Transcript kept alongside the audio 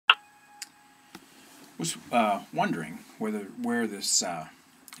Was wondering where this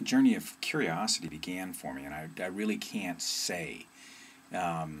journey of curiosity began for me, and I really can't say.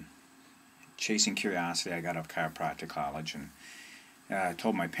 Chasing curiosity, I got out of chiropractic college, and I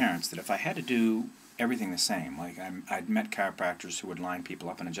told my parents that if I had to do everything the same, like I'd met chiropractors who would line people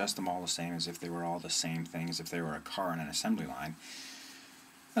up and adjust them all the same as if they were all the same thing, as if they were a car on an assembly line.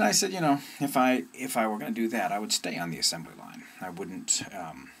 And I said, if I were going to do that, I would stay on the assembly line. I wouldn't.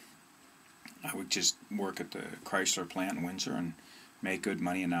 I would just work at the Chrysler plant in Windsor and make good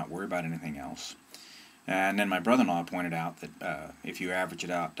money and not worry about anything else. And then my brother-in-law pointed out that if you average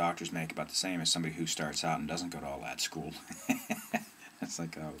it out, doctors make about the same as somebody who starts out and doesn't go to all that school. It's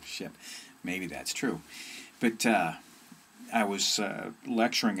like, oh shit, maybe that's true. But I was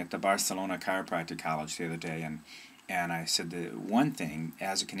lecturing at the Barcelona Chiropractic College the other day, and I said the one thing,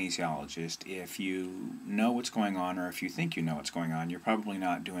 as a kinesiologist, if you know what's going on, or if you think you know what's going on, you're probably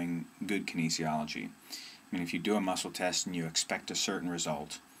not doing good kinesiology. I mean, if you do a muscle test and you expect a certain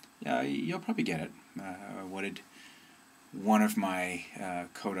result, you'll probably get it. What did one of my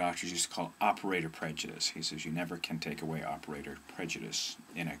co-doctors used to call operator prejudice? He says you never can take away operator prejudice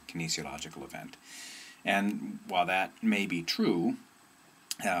in a kinesiological event. And while that may be true,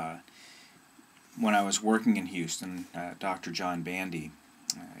 when I was working in Houston, Dr. John Bandy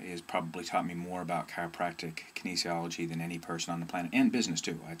has probably taught me more about chiropractic kinesiology than any person on the planet, and business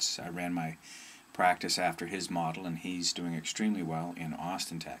too. I ran my practice after his model, and he's doing extremely well in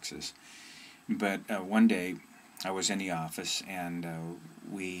Austin, Texas. But one day I was in the office, and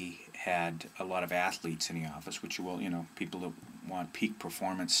we had a lot of athletes in the office, which will, people that want peak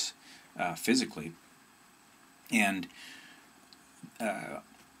performance physically. And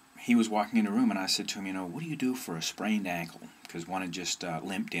he was walking in the room, and I said to him, what do you do for a sprained ankle? Because one had just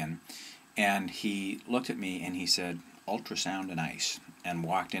limped in. And he looked at me and he said, ultrasound and ice, and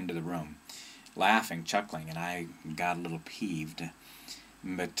walked into the room, laughing, chuckling, and I got a little peeved.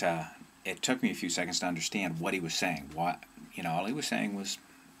 But it took me a few seconds to understand what he was saying. All he was saying was,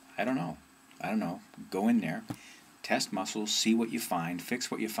 I don't know. Go in there, test muscles, see what you find, fix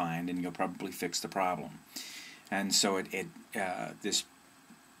what you find, and you'll probably fix the problem. And so this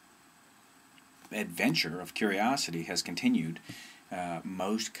adventure of curiosity has continued.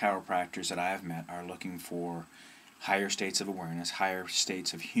 Most chiropractors that I have met are looking for higher states of awareness, higher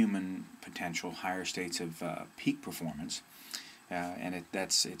states of human potential, higher states of peak performance. And it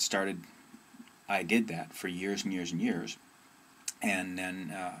started, I did that for years and years and years. And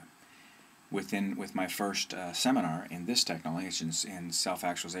then with my first seminar in this technology, in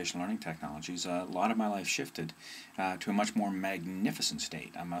self-actualization learning technologies, a lot of my life shifted to a much more magnificent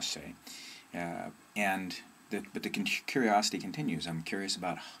state, I must say. But the curiosity continues. I'm curious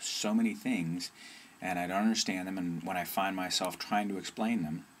about so many things, and I don't understand them, and when I find myself trying to explain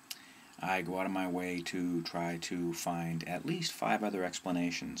them, I go out of my way to try to find at least 5 other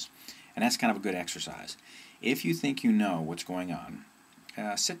explanations. And that's kind of a good exercise. If you think you know what's going on,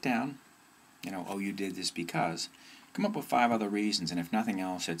 sit down, you did this because, come up with 5 other reasons, and if nothing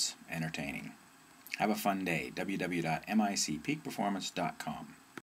else, it's entertaining. Have a fun day. www.micpeakperformance.com